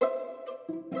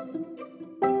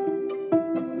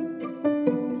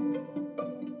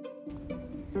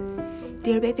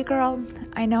Dear baby girl,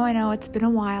 I know it's been a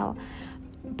while,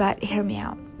 but hear me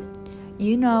out.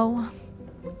 You know,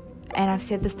 and I've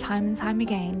said this time and time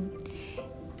again,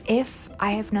 if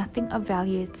I have nothing of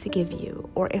value to give you,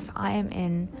 or if I am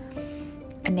in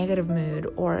a negative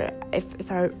mood, or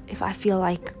if I feel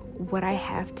like what I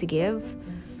have to give,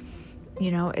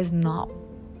 is not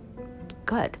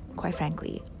good, quite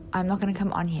frankly, I'm not going to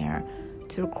come on here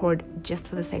to record just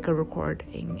for the sake of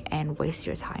recording and waste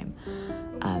your time.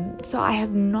 So I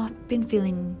have not been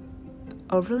feeling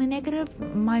overly negative.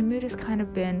 My mood has kind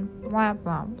of been blah,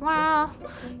 blah, blah,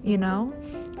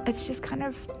 It's just kind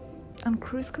of on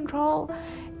cruise control,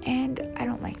 and I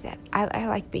don't like that. I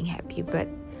like being happy, but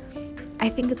I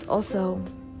think it's also,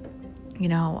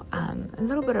 a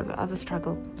little bit of a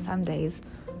struggle some days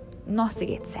not to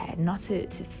get sad, not to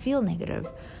feel negative,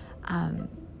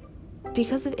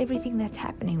 because of everything that's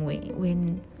happening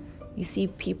when you see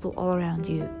people all around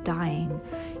you dying,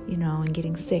 and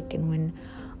getting sick, and when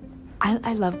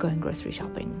I love going grocery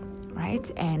shopping, right?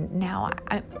 And now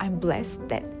I'm blessed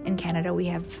that in Canada we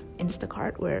have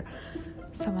Instacart, where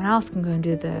someone else can go and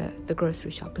do the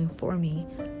grocery shopping for me.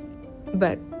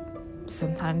 But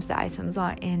sometimes the items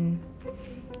are in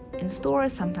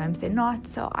stores, sometimes they're not,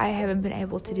 so I haven't been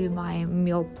able to do my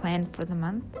meal plan for the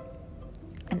month.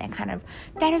 And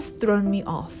that has thrown me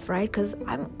off, right? Because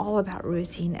I'm all about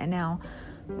routine, and now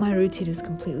my routine is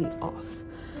completely off.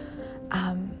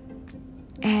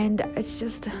 And it's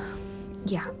just,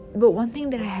 But one thing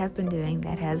that I have been doing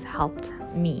that has helped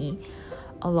me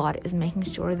a lot is making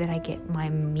sure that I get my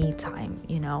me time,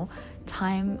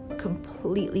 time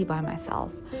completely by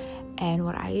myself. And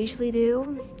what I usually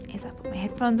do is I put my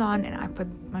headphones on and I put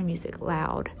my music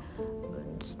loud.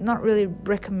 It's not really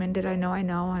recommended, I know,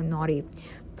 I'm naughty,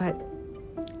 but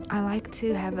I like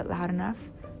to have it loud enough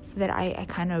so that I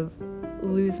kind of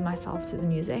lose myself to the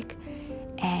music,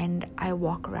 and I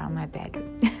walk around my bed.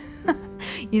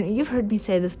 You've heard me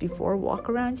say this before, walk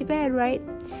around your bed, right?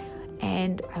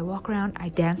 And I walk around, I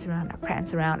dance around, I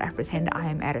prance around, I pretend I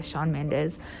am at a Shawn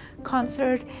Mendes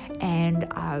concert. And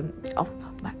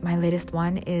my latest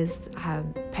one is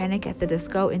Panic at the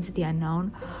Disco, Into the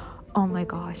Unknown. Oh my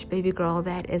gosh, baby girl,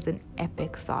 that is an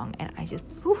epic song, and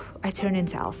I turn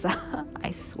into Elsa.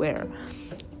 I swear.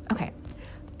 Okay,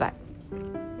 but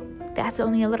that's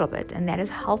only a little bit, and that has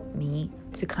helped me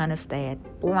to kind of stay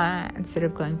at blah instead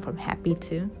of going from happy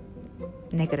to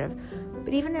negative.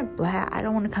 But even at blah, I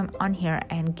don't want to come on here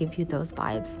and give you those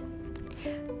vibes.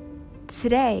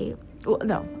 Today,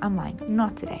 no, I'm lying,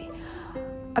 not today.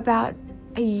 About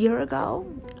a year ago,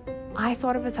 I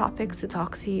thought of a topic to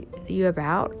talk to you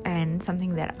about, and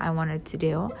something that I wanted to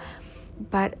do,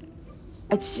 but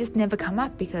it's just never come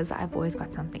up because I've always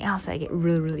got something else I get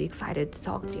really, really excited to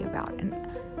talk to you about. And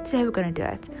today we're going to do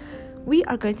it. We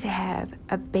are going to have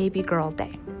a baby girl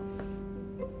day.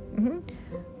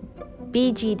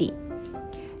 BGD.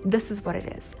 This is what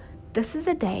it is. This is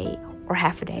a day or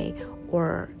half a day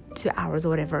or 2 hours or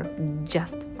whatever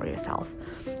just for yourself.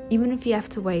 Even if you have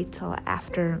to wait till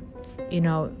after,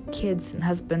 kids and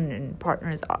husband and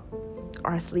partners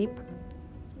are asleep,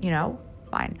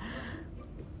 fine.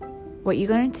 What you're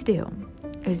going to do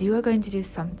is you are going to do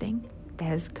something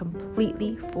that is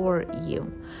completely for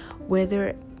you.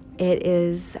 Whether it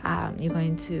is, you're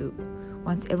going to,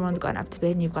 once everyone's gone up to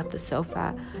bed and you've got the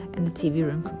sofa and the TV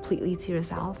room completely to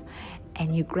yourself,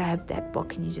 and you grab that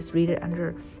book and you just read it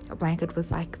under a blanket with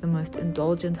like the most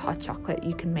indulgent hot chocolate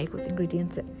you can make with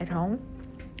ingredients at home.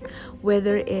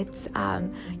 Whether it's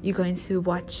you're going to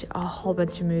watch a whole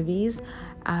bunch of movies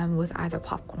with either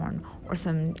popcorn or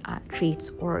some treats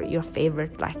or your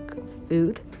favorite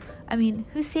food. I mean,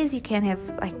 who says you can't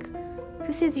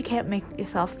make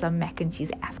yourself some mac and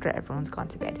cheese after everyone's gone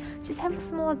to bed? Just have a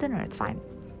small dinner, it's fine.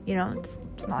 It's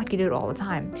not like you do it all the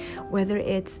time. Whether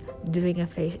it's doing a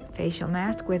facial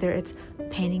mask, whether it's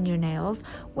painting your nails,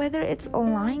 whether it's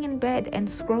lying in bed and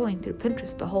scrolling through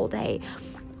Pinterest the whole day,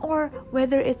 or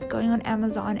whether it's going on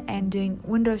Amazon and doing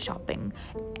window shopping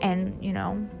and,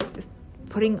 just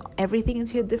putting everything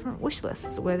into your different wish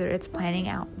lists, whether it's planning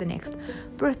out the next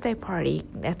birthday party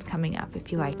that's coming up,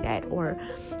 if you like that, or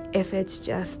if it's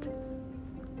just,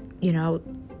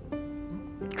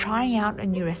 trying out a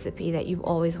new recipe that you've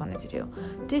always wanted to do.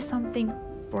 Do something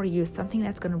for you, something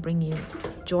that's going to bring you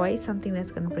joy, something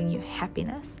that's going to bring you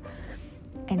happiness,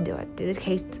 and do it.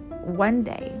 Dedicate one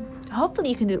day. Hopefully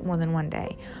you can do it more than one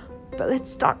day, but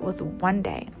let's start with one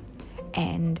day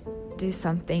and do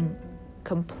something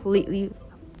completely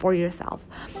for yourself.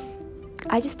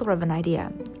 I just thought of an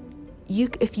idea.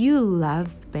 If you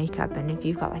love makeup and if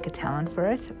you've got a talent for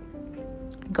it,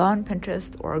 go on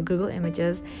Pinterest or Google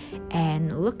Images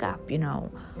and look up,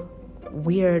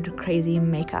 weird, crazy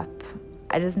makeup.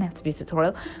 It doesn't have to be a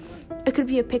tutorial. It could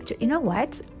be a picture. You know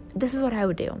what? This is what I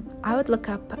would do. I would look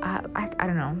up, I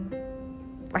don't know,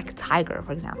 like a tiger,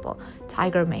 for example.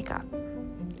 Tiger makeup.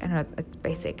 I know it's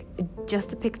basic.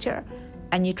 Just a picture,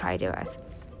 and you try to do it.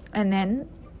 And then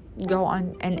go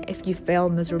on, and if you fail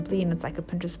miserably and it's like a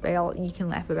Pinterest fail, you can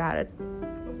laugh about it.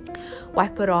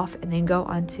 Wipe it off, and then go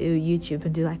onto YouTube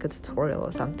and do like a tutorial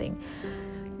or something.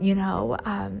 You know,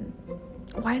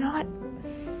 why not?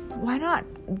 Why not?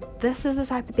 This is the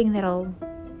type of thing that'll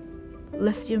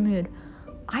lift your mood.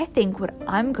 I think what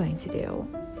I'm going to do,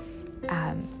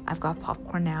 I've got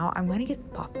popcorn now. I'm going to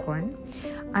get popcorn.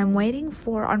 I'm waiting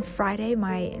for, on Friday,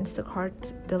 my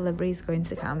Instacart delivery is going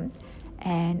to come.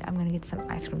 And I'm going to get some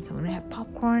ice cream. So I'm going to have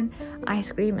popcorn,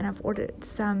 ice cream, and I've ordered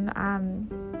some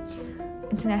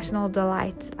International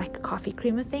Delight, like a coffee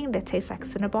creamer thing that tastes like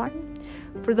Cinnabon.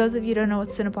 For those of you who don't know what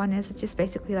Cinnabon is, it's just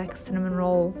basically like a cinnamon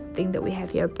roll thing that we have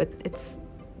here, but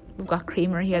we've got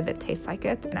creamer here that tastes like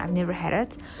it, and I've never had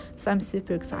it, so I'm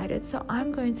super excited. So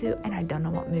I'm going to, and I don't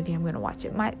know what movie I'm going to watch.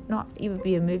 It might not even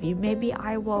be a movie. Maybe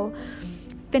I will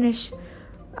finish.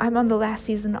 I'm on the last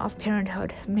season of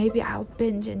Parenthood. Maybe I'll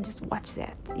binge and just watch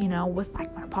that, you know, with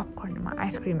like my popcorn and my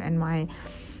ice cream and my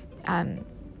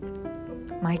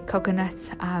coconut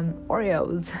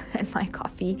Oreos and my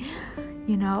coffee,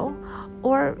 you know.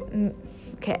 Or,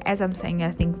 okay, as I'm saying,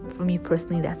 I think for me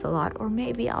personally that's a lot. Or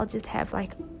maybe I'll just have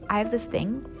like, I have this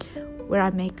thing where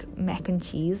I make mac and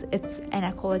cheese. And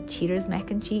I call it Cheaters mac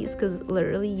and cheese, because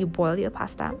literally you boil your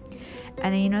pasta,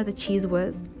 and then, you know, the cheese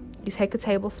whiz, you take a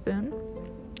tablespoon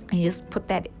and you just put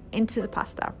that into the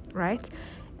pasta, right?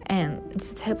 And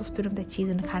it's a tablespoon of the cheese,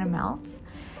 and it kind of melts.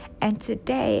 And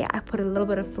today I put a little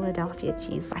bit of Philadelphia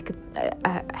cheese, like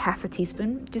a half a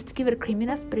teaspoon, just to give it a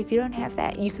creaminess. But if you don't have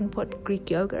that, you can put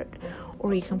Greek yogurt,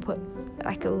 or you can put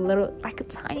like a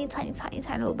tiny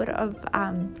little bit of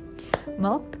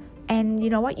milk. And you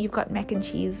know what? You've got mac and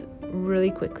cheese really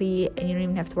quickly, and you don't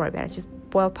even have to worry about it. Just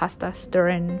boil pasta, stir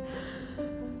in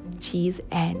cheese,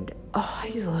 and I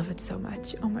just love it so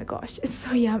much. Oh my gosh, it's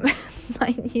so yum. It's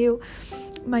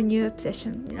my new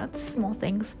obsession. You know, it's the small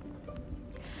things.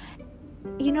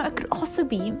 You know, it could also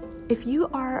be, if you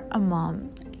are a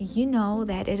mom, you know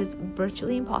that it is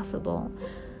virtually impossible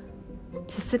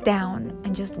to sit down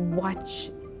and just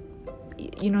watch,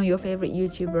 you know, your favorite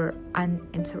YouTuber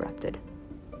uninterrupted.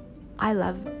 I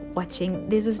love watching,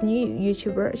 there's this new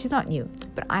YouTuber, she's not new,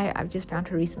 but I've just found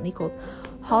her recently, called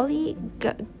Holly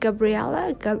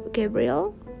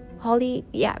Gabriel, Holly,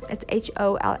 yeah, it's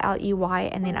Holley,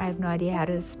 and then I have no idea how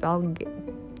to spell,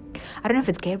 I don't know if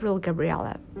it's Gabriel or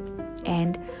Gabriella.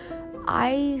 And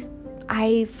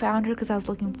I found her because I was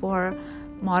looking for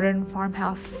modern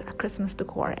farmhouse Christmas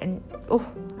decor, and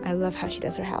I love how she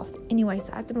does her house. Anyways,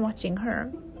 I've been watching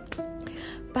her,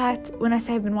 but when I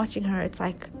say I've been watching her, it's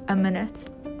like a minute,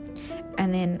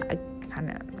 and then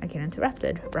I get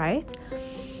interrupted, right?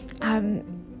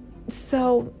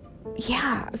 So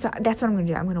that's what I'm gonna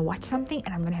do. I'm gonna watch something,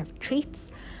 and I'm gonna have treats.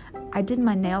 I did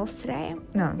my nails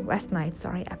last night,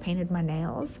 sorry. I painted my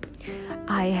nails.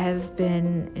 I have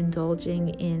been indulging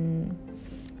in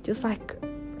just like,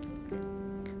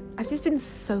 I've just been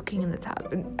soaking in the tub.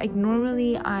 And like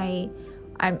normally I'm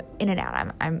in and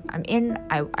out. I'm in,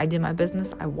 I do my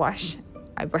business, I brush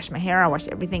my hair, I wash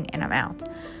everything, and I'm out.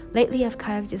 Lately I've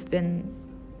kind of just been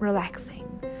relaxing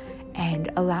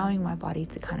and allowing my body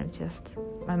to kind of just,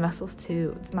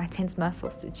 my tense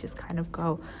muscles to just kind of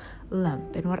go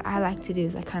limp. And what I like to do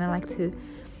is I kind of like to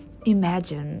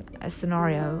imagine a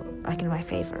scenario like in my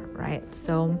favor, right?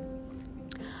 So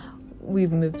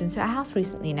we've moved into a house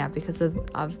recently now because of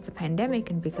the pandemic,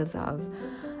 and because of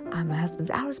my husband's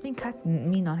hours being cut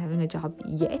and me not having a job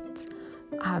yet.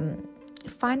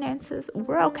 Finances,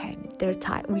 we're okay. They're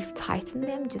tight. We've tightened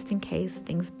them just in case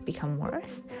things become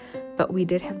worse. But we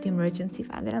did have the emergency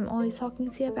fund that I'm always talking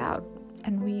to you about,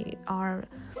 and we are,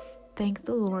 thank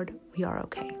the Lord, we are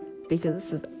okay,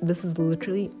 because this is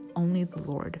literally only the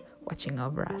Lord watching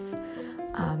over us,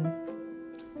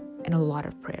 and a lot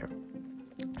of prayer.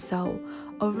 So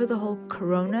over the whole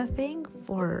corona thing,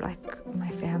 for like my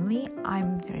family,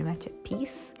 I'm very much at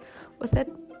peace with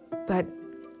it. But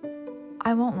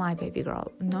I won't lie, baby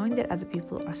girl, knowing that other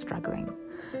people are struggling,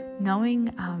 knowing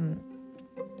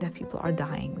that people are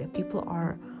dying, that people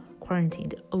are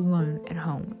quarantined alone at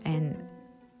home, and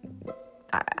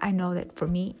I know that for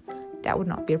me that would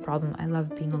not be a problem. I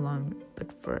love being alone,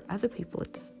 but for other people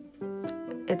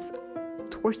it's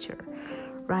torture,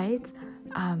 right?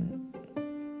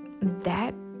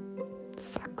 That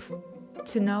sucks,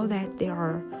 to know that there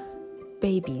are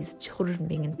babies, children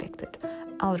being infected,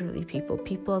 elderly people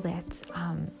that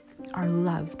our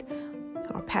loved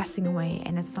who are passing away,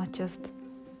 and it's not just,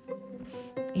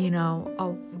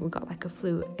 oh, we got like a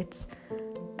flu. It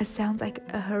sounds like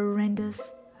a horrendous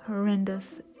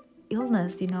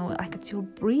illness, like it's your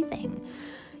breathing,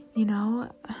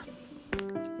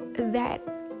 that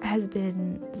has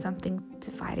been something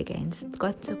to fight against. It's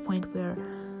got to a point where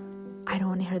I don't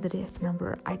want to hear the death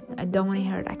number. I don't want to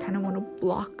hear it. I kind of want to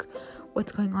block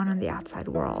what's going on in the outside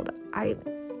world. And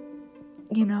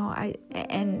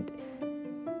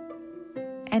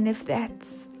if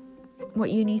that's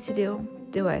what you need to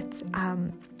do it.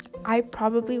 I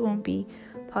probably won't be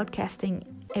podcasting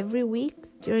every week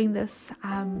during this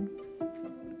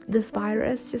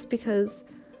virus, just because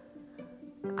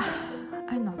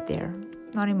I'm not there,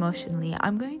 not emotionally.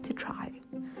 I'm going to try,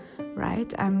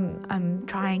 right? I'm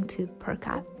trying to perk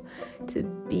up, to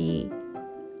be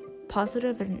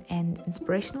positive and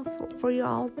inspirational for you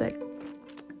all, but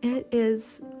it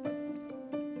is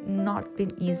not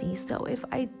been easy. So if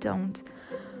I don't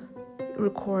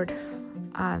record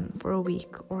for a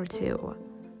week or two,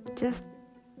 just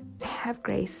have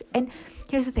grace. And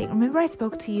here's the thing, remember I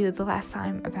spoke to you the last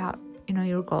time about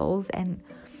your goals and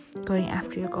going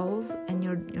after your goals and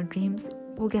your dreams?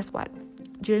 Well, guess what?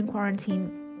 During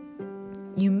quarantine,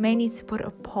 you may need to put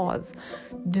a pause.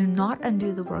 Do not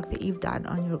undo the work that you've done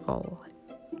on your goal,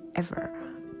 ever.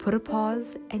 Put a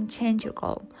pause and change your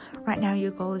goal. Right now,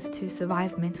 your goal is to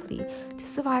survive mentally, to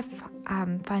survive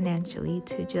financially,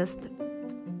 to just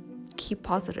keep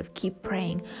positive, keep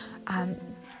praying,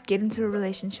 get into a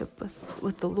relationship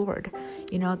with the Lord.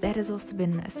 That has also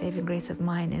been a saving grace of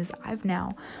mine, is I've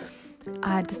now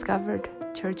discovered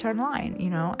church online,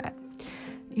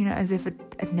 as if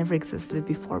it never existed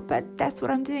before. But that's what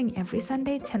I'm doing. Every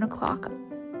Sunday, 10 o'clock,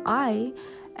 I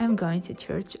am going to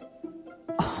church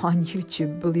on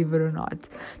YouTube, believe it or not.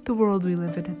 The world we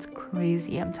live in, it's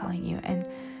crazy, I'm telling you. And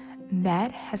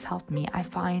that has helped me. I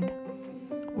find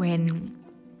when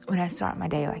I start my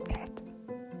day like that,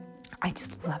 I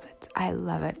just love it. I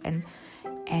love it.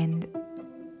 And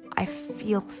I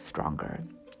feel stronger.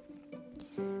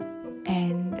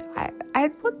 And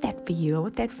I want that for you. I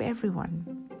want that for everyone.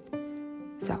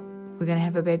 So we're going to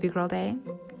have a baby girl day.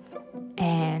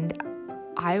 And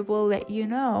I will let you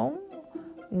know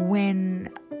when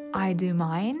I do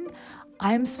mine.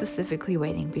 I'm specifically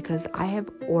waiting because I have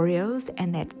Oreos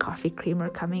and that coffee creamer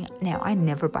coming. Now, I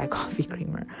never buy coffee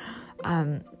creamer.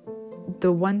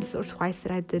 The once or twice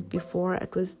that I did before,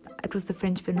 it was the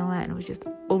French vanilla, and it was just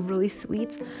overly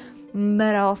sweet.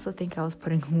 But I also think I was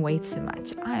putting way too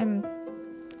much. I'm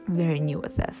very new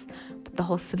with this, but the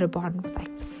whole Cinnabon with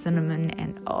like the cinnamon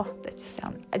and that just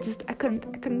sound. I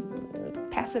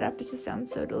couldn't pass it up. It just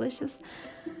sounds so delicious.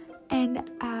 And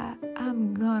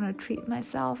I'm gonna treat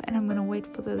myself, and I'm gonna wait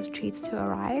for those treats to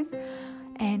arrive.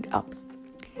 And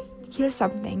here's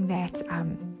something that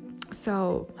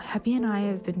so Happy and I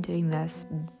have been doing this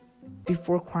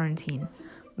before quarantine,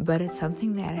 but it's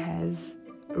something that has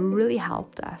really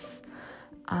helped us.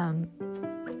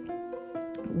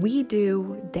 We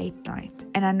do date night,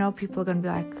 and I know people are gonna be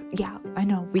like, yeah, I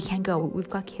know, we can't go, we've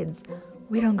got kids.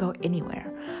 We don't go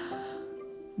anywhere.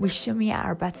 We shimmy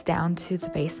our butts down to the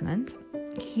basement.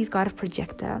 He's got a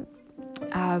projector.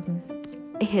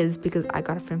 His, because I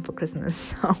got it for him for Christmas.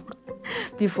 So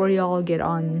before you all get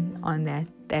on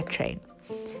that train,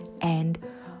 and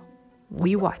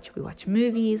we watch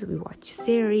movies, we watch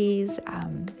series.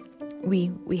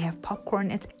 We have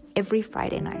popcorn. It's every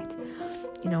Friday night.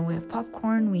 We have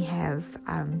popcorn. We have.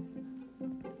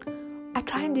 I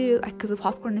try and do, because the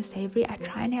popcorn is savory, I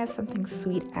try and have something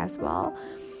sweet as well.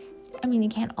 I mean, you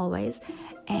can't always.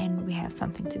 And we have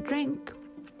something to drink.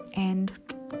 And,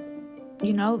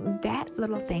 that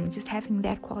little thing, just having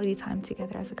that quality time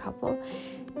together as a couple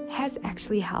has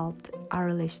actually helped our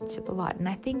relationship a lot. And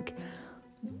I think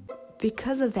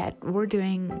because of that, we're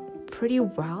doing pretty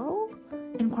well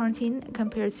in quarantine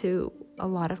compared to a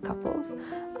lot of couples.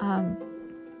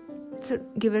 So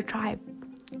give it a try.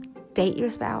 Date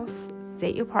your spouse.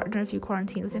 Date your partner if you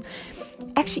quarantine with him.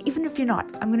 Actually, even if you're not,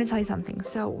 I'm going to tell you something.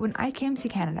 So when I came to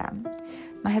Canada,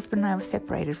 my husband and I were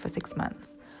separated for 6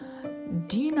 months.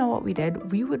 Do you know what we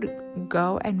did? We would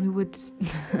go and we would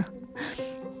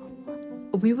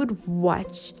we would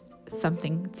watch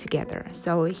something together.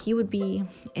 So he would be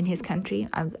in his country.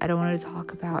 I don't want to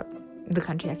talk about the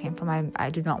country I came from. I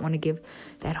do not want to give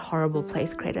that horrible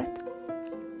place credit.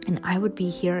 And I would be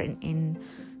here in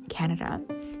Canada.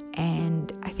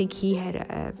 And I think he had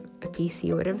a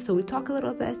PC or whatever. So we'd talk a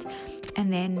little bit.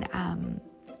 And then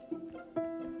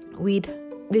we'd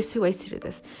there's two ways to do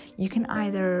this. You can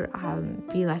either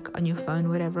be like on your phone,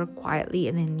 whatever, quietly,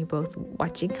 and then you're both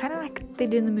watching, kind of like they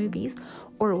do in the movies.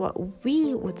 Or what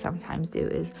we would sometimes do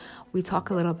is we talk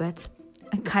a little bit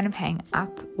and kind of hang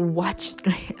up, watch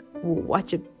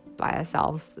it by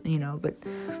ourselves, but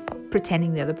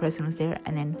pretending the other person was there,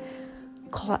 and then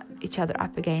call each other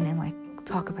up again and like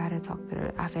talk about it, talk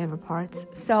about our favorite parts.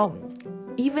 So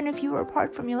even if you were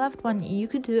apart from your loved one, you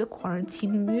could do a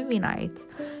quarantine movie night,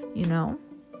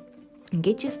 and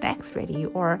get your snacks ready,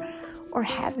 or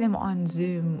have them on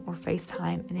Zoom or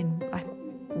FaceTime, and then like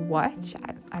watch.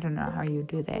 I don't know how you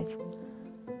do that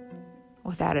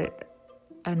without it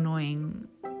annoying.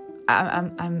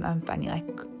 I'm funny.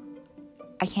 Like,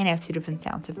 I can't have two different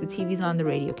sounds. If the TV's on, the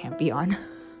radio can't be on.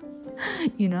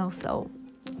 So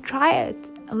try it.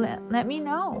 Let me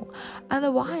know.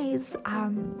 Otherwise,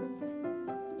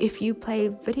 if you play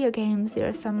video games,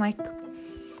 there's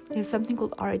something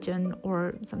called Origin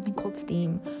or something called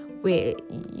Steam where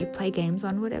you play games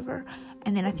on whatever,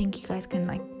 and then I think you guys can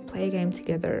like play a game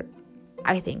together.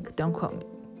 I think, don't quote me.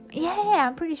 Yeah,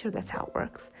 I'm pretty sure that's how it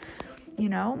works.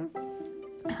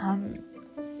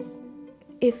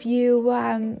 If you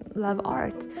love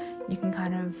art, you can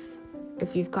kind of,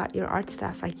 if you've got your art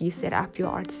stuff, like you set up your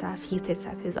art stuff, he sets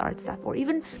up his art stuff, or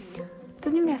even, it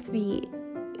doesn't even have to be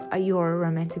your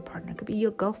romantic partner, it could be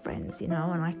your girlfriends, and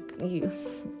like you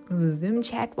Zoom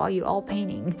chat while you're all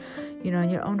painting, in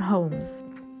your own homes,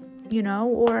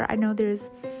 or I know there's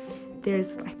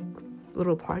like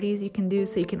little parties you can do,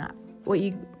 so you can,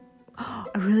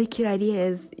 a really cute idea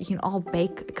is you can all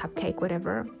bake a cupcake,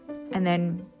 whatever, and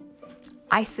then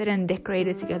ice it and decorate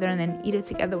it together, and then eat it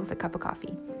together with a cup of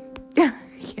coffee.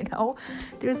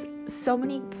 There's so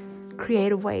many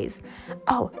creative ways.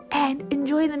 Oh, and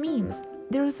enjoy the memes.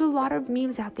 There's a lot of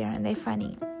memes out there, and they're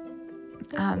funny.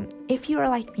 If you are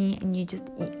like me and you just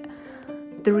eat,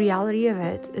 the reality of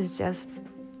it is just,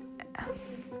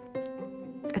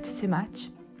 it's too much.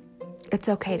 It's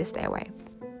okay to stay away.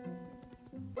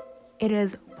 It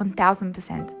is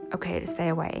 1000% okay to stay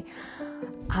away.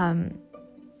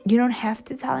 You don't have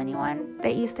to tell anyone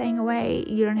that you're staying away.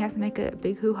 You don't have to make a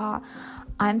big hoo-ha.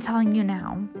 I'm telling you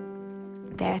now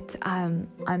that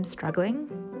I'm struggling.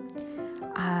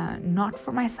 Not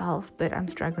for myself, but I'm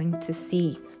struggling to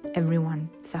see everyone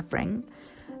suffering.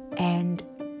 And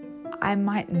I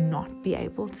might not be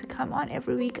able to come on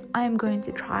every week. I'm going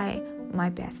to try my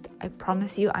best. I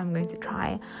promise you, I'm going to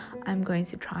try. I'm going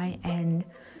to try and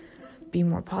be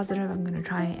more positive. I'm going to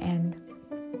try and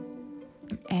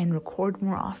record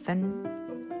more often.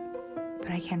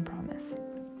 But I can't promise.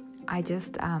 I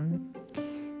just,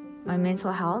 my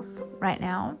mental health right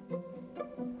now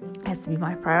has to be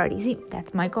my priority. See,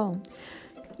 that's my goal.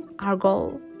 Our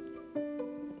goal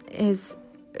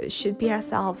should be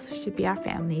ourselves, should be our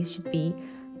families, should be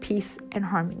peace and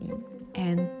harmony,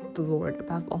 and the Lord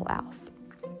above all else.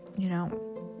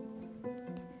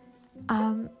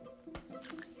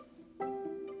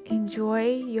 Enjoy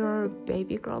your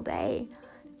baby girl day.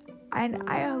 And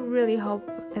I really hope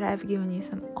that I've given you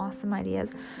some awesome ideas.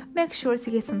 Make sure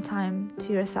to get some time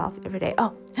to yourself every day.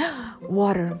 Oh,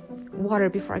 water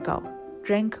before I go.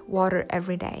 Drink water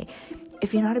every day.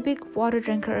 If you're not a big water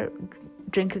drinker,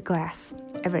 drink a glass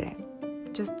every day.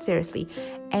 Just seriously.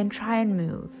 And try and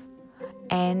move.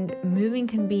 And moving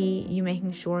can be you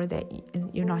making sure that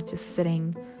you're not just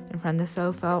sitting in front of the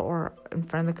sofa or in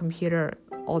front of the computer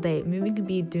all day. Moving can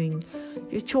be doing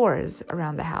your chores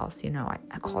around the house.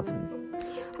 I call them,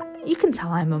 you can tell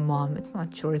I'm a mom. It's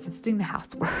not chores, it's doing the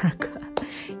housework.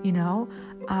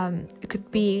 It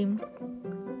could be,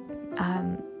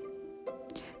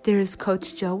 there's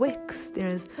Coach Joe Wicks,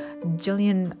 there's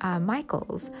Jillian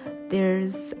Michaels,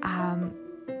 there's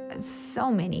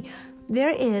so many.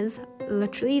 There's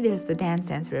the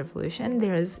Dance Revolution.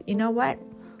 There's,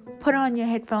 put on your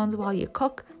headphones while you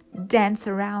cook, dance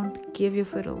around, give your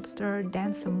foot a little stir,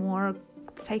 dance some more,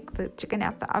 take the chicken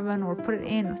out the oven or put it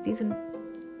in, season,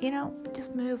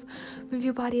 just move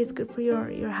your body. It's good for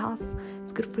your health,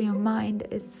 it's good for your mind.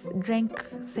 It's drink,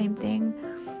 same thing,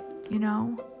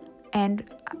 and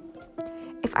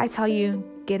if I tell you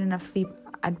get enough sleep,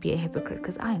 I'd be a hypocrite,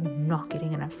 because I am not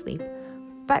getting enough sleep.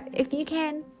 But if you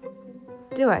can,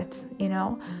 do it.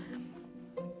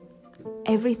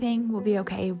 Everything will be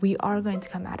okay. We are going to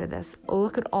come out of this.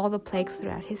 Look at all the plagues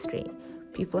throughout history.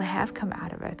 People have come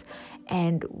out of it,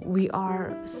 and we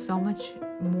are so much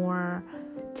more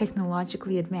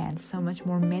technologically advanced, so much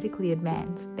more medically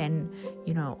advanced than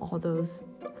all those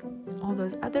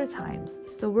other times.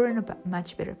 So we're in a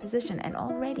much better position, and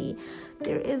already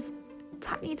there is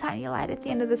tiny light at the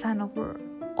end of the tunnel. We're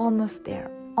almost there,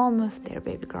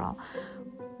 baby girl.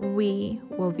 we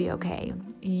will be okay.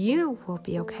 You will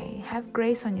be okay. Have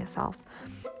grace on yourself.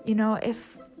 You know,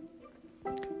 if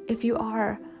you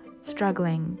are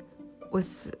struggling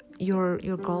with your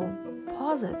goal,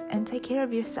 pause it and take care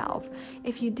of yourself.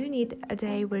 If you do need a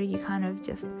day where you kind of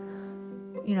just,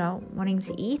 wanting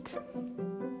to eat,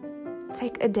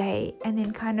 take a day and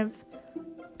then kind of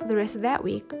for the rest of that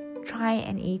week, try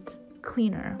and eat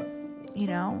cleaner,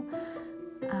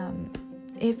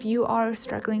 if you are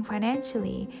struggling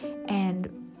financially and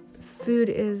food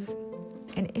is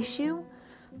an issue,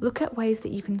 look at ways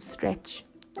that you can stretch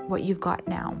what you've got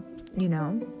now,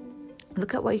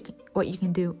 look at what you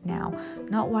can do now,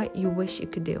 not what you wish you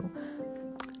could do.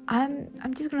 I'm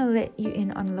just going to let you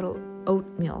in on a little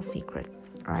oatmeal secret,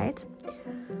 right?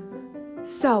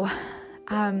 So,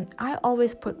 I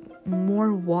always put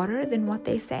more water than what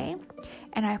they say,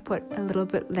 and I put a little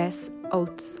bit less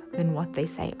oats than what they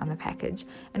say on the package.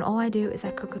 And all I do is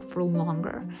I cook it for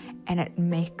longer, and it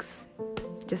makes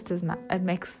just as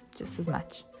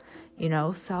much.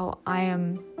 So I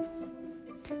am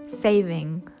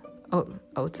saving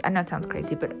oats. I know it sounds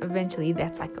crazy, but eventually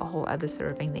that's like a whole other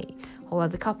serving, whole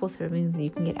other couple servings that you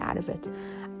can get out of it.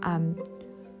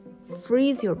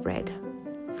 Freeze your bread,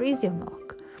 freeze your milk.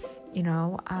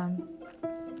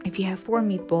 If you have 4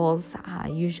 meatballs,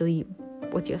 usually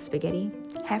with your spaghetti,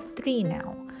 have 3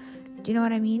 now. Do you know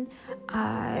what I mean?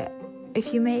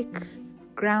 If you make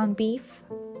ground beef,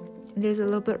 and there's a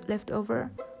little bit left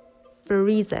over,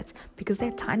 freeze it, because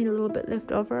that tiny little bit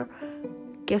left over,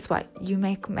 guess what? You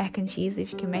make mac and cheese.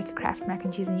 If you can make a Kraft mac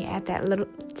and cheese and you add that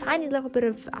tiny little bit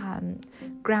of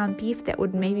ground beef that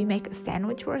would maybe make a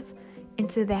sandwich worth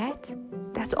into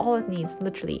that's all it needs,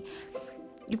 literally.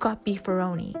 You've got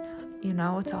beefaroni,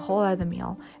 it's a whole other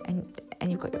meal, and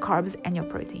you've got your carbs and your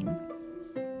protein.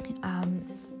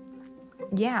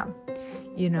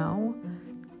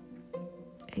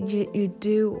 You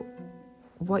do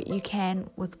what you can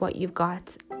with what you've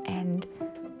got, and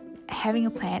having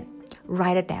a plan.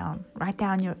 Write down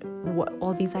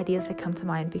all these ideas that come to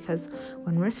mind, because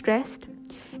when we're stressed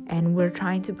and we're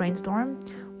trying to brainstorm,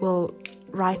 we'll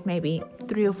write maybe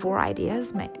 3 or 4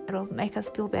 ideas. It'll make us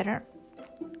feel better.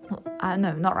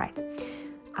 No, not right.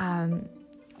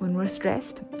 When we're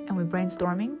stressed and we're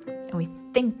brainstorming and we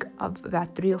think of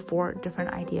about 3 or 4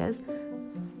 different ideas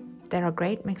that are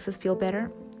great, makes us feel better,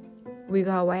 we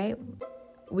go away,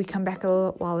 we come back a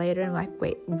little while later and like,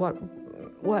 wait, what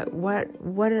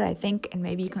did I think? And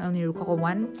maybe you can only recall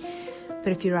 1. But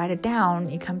if you write it down,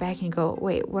 you come back and you go,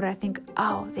 wait, what did I think?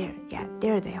 Oh,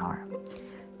 there they are.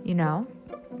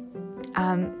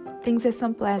 Things as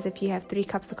simple as if you have 3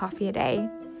 cups of coffee a day,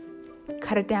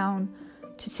 cut it down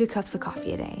to 2 cups of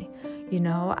coffee a day.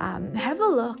 Have a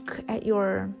look at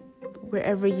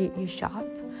wherever you shop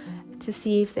to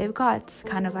see if they've got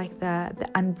kind of like the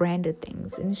unbranded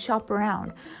things, and shop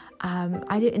around.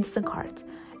 I do Instacart,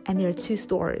 and there are 2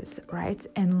 stores, right?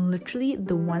 And literally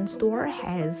the one store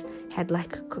had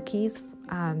like cookies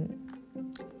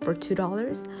for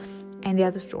 $2, and the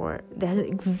other store, the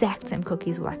exact same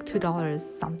cookies were like $2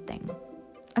 something.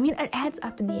 I mean, it adds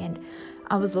up in the end.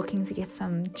 I was looking to get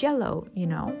some Jell-O,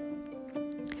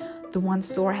 The one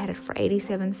store had it for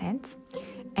 87 cents,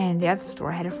 and the other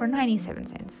store had it for 97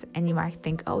 cents. And you might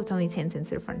think, oh, it's only 10 cents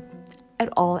different. It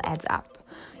all adds up,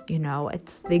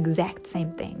 It's the exact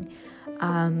same thing.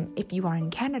 If you are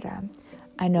in Canada,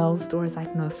 I know stores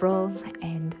like No Frills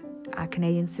and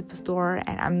Canadian Superstore,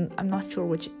 and I'm not sure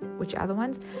which other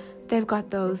ones. They've got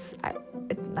those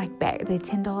they're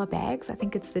 $10 bags. I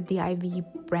think it's the DIV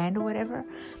brand or whatever.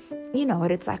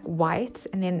 It's like white,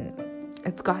 and then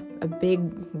it's got a big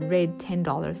red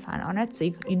 $10 sign on it, so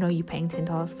you're paying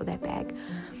 $10 for that bag.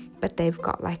 But they've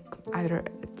got like either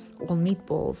it's all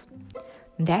meatballs.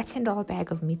 That $10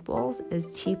 bag of meatballs is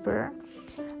cheaper,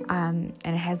 and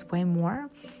it has way more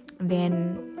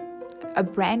than a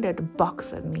branded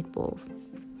box of meatballs.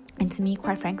 And to me,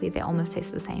 quite frankly, they almost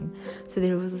taste the same. So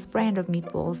there was this brand of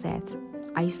meatballs that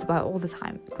I used to buy all the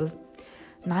time. It was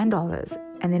 $9,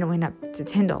 and then it went up to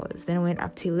 $10. Then it went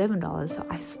up to $11. So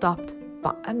I stopped.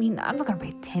 But I mean, I'm not gonna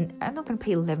pay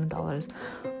 $11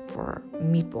 for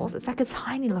meatballs. It's like a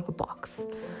tiny little box.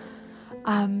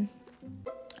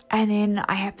 And then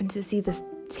I happened to see this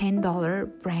 $10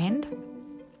 brand.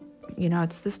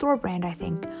 It's the store brand, I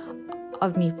think,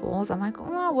 of meatballs. I'm like,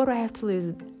 oh, what do I have to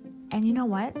lose? And you know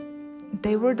what?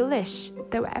 They were delish.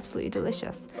 They were absolutely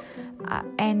delicious.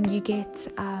 And you get,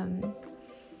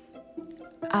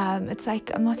 it's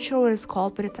like, I'm not sure what it's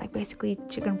called, but it's like basically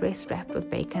chicken breast wrapped with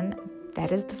bacon.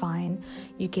 That is divine.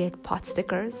 You get pot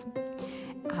stickers.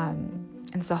 And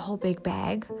it's a whole big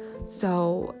bag.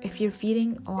 So if you're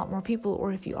feeding a lot more people,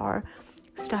 or if you are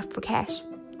stuffed for cash.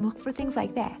 Look for things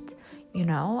like that, you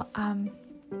know.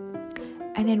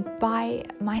 And then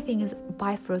my thing is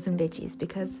buy frozen veggies,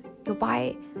 because you'll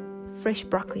buy fresh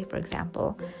broccoli, for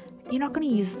example. You're not going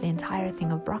to use the entire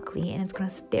thing of broccoli, and it's going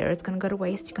to sit there. It's going to go to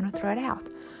waste. You're going to throw it out.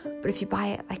 But if you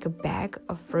buy like a bag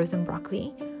of frozen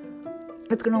broccoli,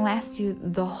 it's going to last you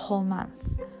the whole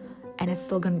month, and it's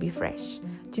still going to be fresh.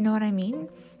 Do you know what I mean?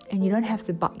 And you don't have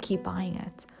to keep buying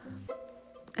it.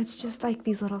 It's just like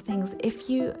these little things.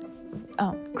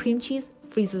 Cream cheese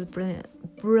freezes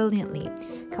brilliantly.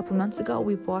 A couple months ago,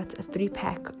 we bought a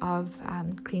 3-pack of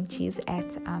cream cheese at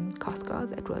Costco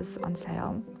that was on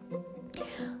sale.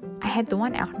 I had the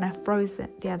one out and I froze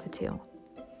the other 2.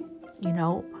 You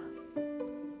know,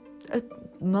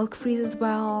 milk freezes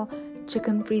well,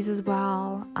 chicken freezes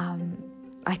well,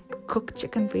 like cooked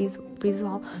chicken freezes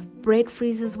well, bread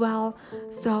freezes well.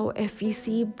 So if you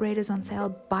see bread is on sale,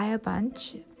 buy a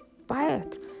bunch, buy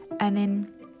it, and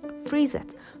then freeze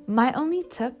it. My only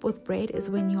tip with bread is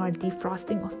when you are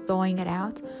defrosting or thawing it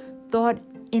out, thaw it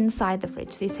inside the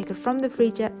fridge. So you take it from the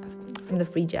freezer, and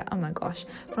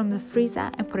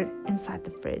put it inside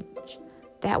the fridge.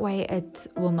 That way it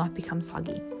will not become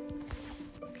soggy.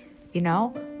 You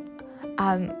know,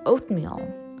 oatmeal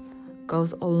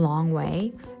goes a long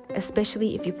way,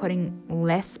 especially if you're putting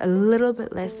a little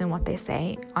bit less than what they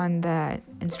say on the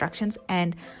instructions,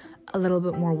 and a little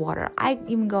bit more water. I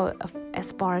even go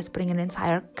as far as putting an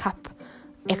entire cup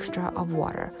extra of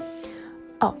water.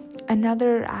 Oh,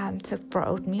 another tip for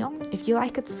oatmeal: if you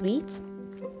like it sweet,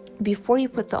 before you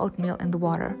put the oatmeal in the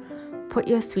water, put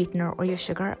your sweetener or your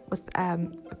sugar with a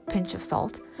pinch of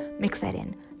salt. Mix that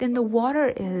in. Then the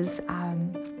water is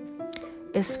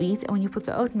sweet, and when you put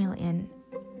the oatmeal in,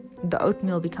 the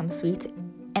oatmeal becomes sweet.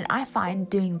 And I find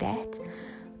doing that,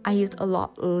 I used a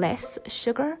lot less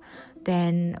sugar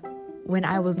than when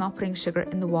I was not putting sugar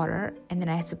in the water, and then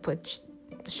I had to put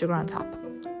sugar on top.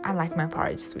 I like my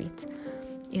porridge sweet,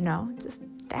 you know, just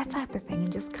that type of thing,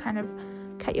 and just kind of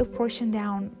cut your portion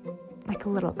down like a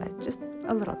little bit, just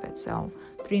a little bit. So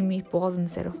 3 meatballs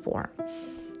instead of 4,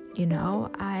 you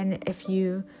know. And if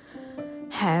you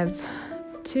have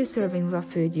 2 servings of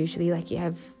food, usually, like you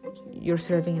have your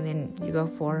serving and then you go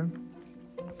for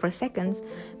seconds,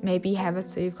 maybe have it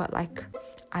so you've got like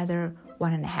either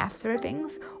 1.5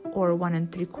 servings or 1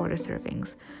 3/4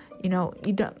 servings. You know,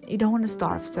 you don't want to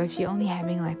starve. So if you're only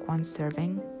having like 1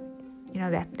 serving, you know,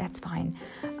 that's fine.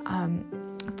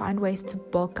 Find ways to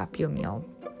bulk up your meal,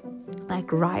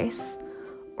 like rice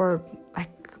or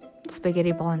like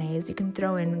spaghetti bolognese. You can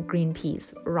throw in green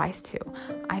peas, rice too.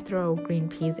 I throw green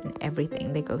peas in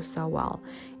everything. They go so well,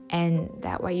 and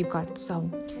that way you've got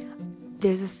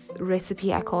there's this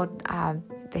recipe I called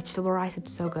vegetable rice.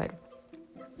 It's so good.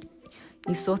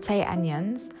 You saute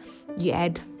onions, you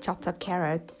add chopped up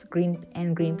carrots, green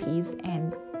peas,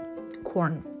 and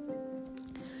corn.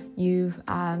 You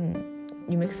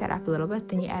mix that up a little bit,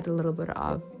 then you add a little bit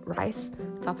of rice,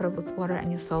 top it up with water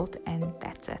and your salt, and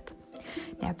that's it.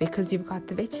 Now, because you've got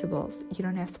the vegetables, you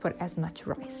don't have to put as much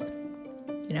rice.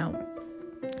 You know,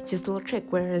 just a little trick.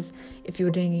 Whereas if you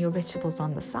were doing your vegetables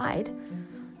on the side,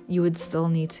 you would still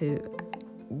need to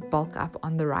bulk up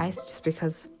on the rice, just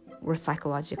because we're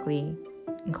psychologically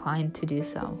inclined to do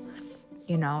so,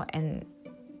 you know. And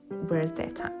whereas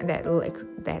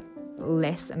that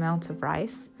less amount of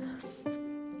rice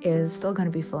is still going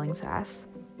to be filling to us,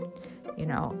 you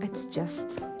know. It's just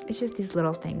these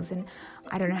little things. And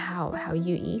I don't know how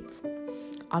you eat.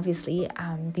 Obviously,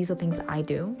 these are things I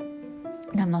do,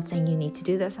 and I'm not saying you need to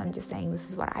do this. I'm just saying this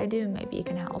is what I do. Maybe it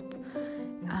can help.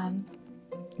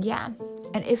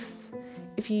 And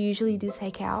if you usually do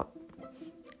takeout,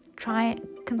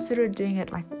 consider doing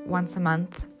it like once a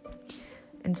month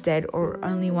instead, or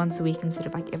only once a week instead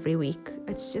of like every week.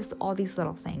 It's just all these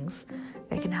little things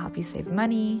that can help you save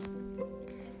money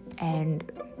and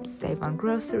save on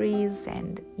groceries.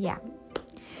 And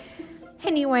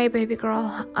anyway, baby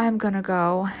girl, I'm gonna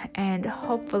go, and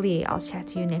hopefully I'll chat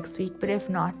to you next week. But if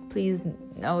not, please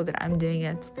know that I'm doing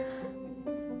it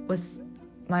with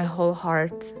my whole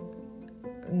heart,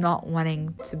 not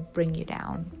wanting to bring you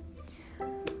down.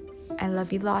 I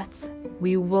love you lots.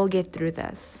 We will get through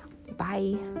this.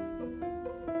 Bye.